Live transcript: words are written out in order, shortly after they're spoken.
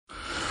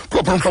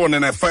Ukupela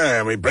mhlobo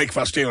FM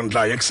breakfast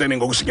ndla yekuseni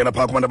ngokusingena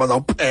phaka kubantu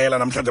abazawuphela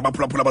namhlanje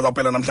baphulaphula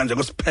bazawuphela namhlanje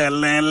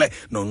kusiphelele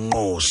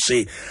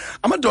noNqosi.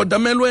 Amadoda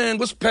amelwe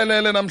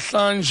ngusiphelele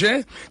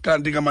namhlanje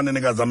kanti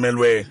kamanenekazi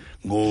amelwe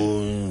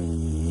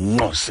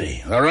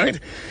nguNqosi. All right.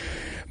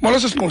 Molo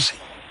sisiNqosi.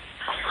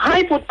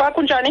 Hi Butba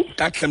kunjani?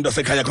 Kahle mntu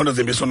asekhaya khona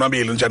zimbiso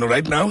nwabile njani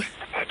right now?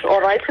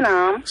 All right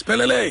now.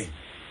 Siphelele.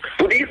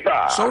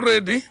 Budisa. So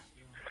ready?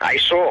 I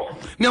saw.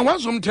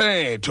 Niyawazi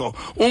umthetho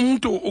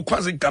umuntu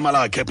ukhwaza igama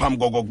lakhe phambi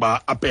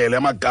kokuba apele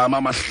amagama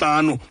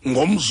amahlanu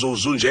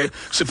ngomzuzu nje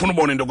sifuna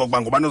ubona into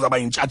kokuba ngubani uzaba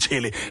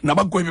yintshatsheli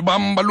nabagwebi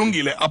bam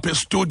balungile apha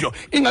estudio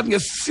ingathi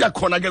ngesiya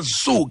khona ke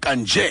suka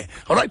nje.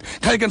 All right,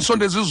 khaya ke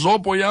nisondeze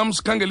izobho yam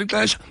sikhangela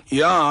ixesha.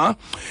 Ya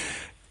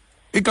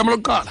igama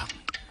lokuqala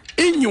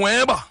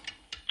inyweba.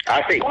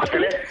 Asi.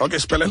 Okay,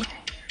 spellela.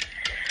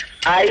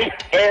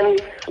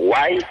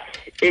 INYHWEBA.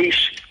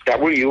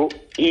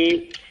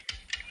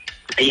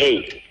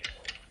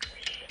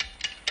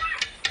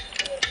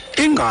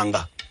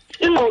 Inganga.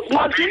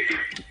 Ingqoqi.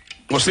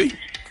 Ngosi.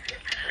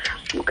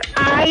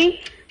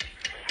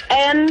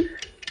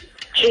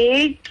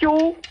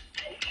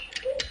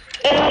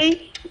 INJQA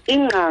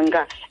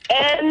inganga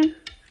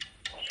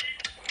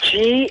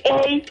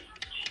NGA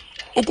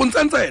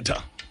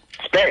Ukuntsensetha.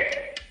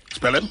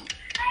 Spellela.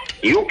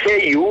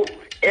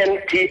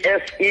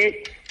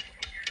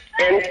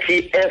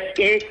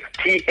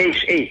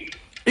 UKUNTSENTSETHA.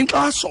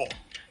 Inkxaso.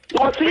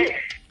 Ngosi.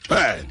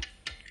 Spell.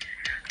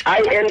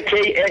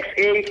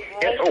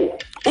 INKXASO.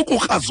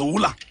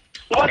 Ukukrazula.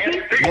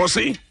 Ngosi.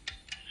 Ngosi.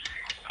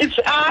 It's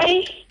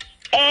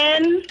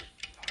INKROZULA.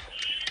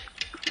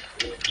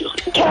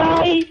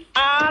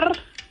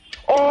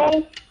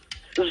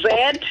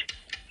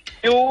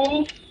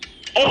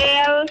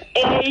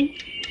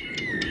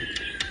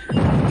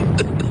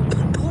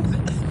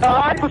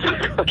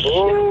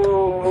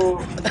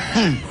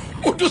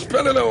 Uthi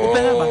usiphelele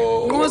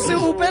oh. Ngosi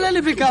upela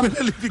lipikam.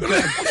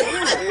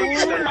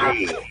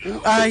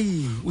 Ay,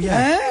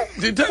 uya.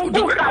 And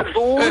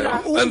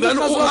then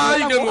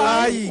uhayi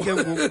ke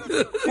ngoku.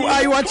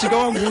 Uhayi wajika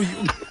wanguyu.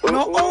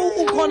 No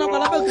ukhona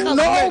kwalapha ekhaya.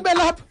 No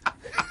ubelapha.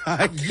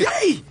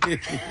 Hey.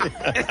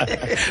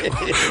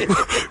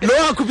 Lo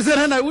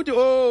akubisana naye uthi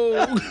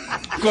oh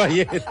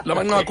kwayena.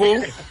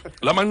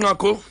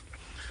 Lamanqakho.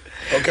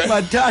 Okay.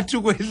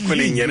 Mathathu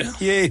kwelinye ne.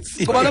 Yes.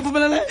 Kuba lapho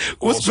uphelele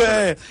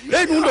usiphe.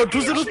 Hey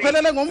undodusile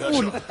usiphelele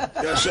ngomfula.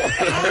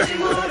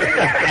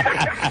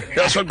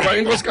 Yasho kwa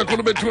inkosi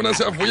kakhulu bethuna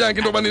siyavuya ke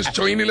into bani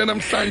sijoyinile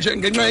namhlanje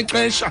ngenxa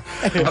yexesha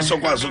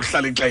asokwazi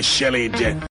ukuhlala ixesha elide.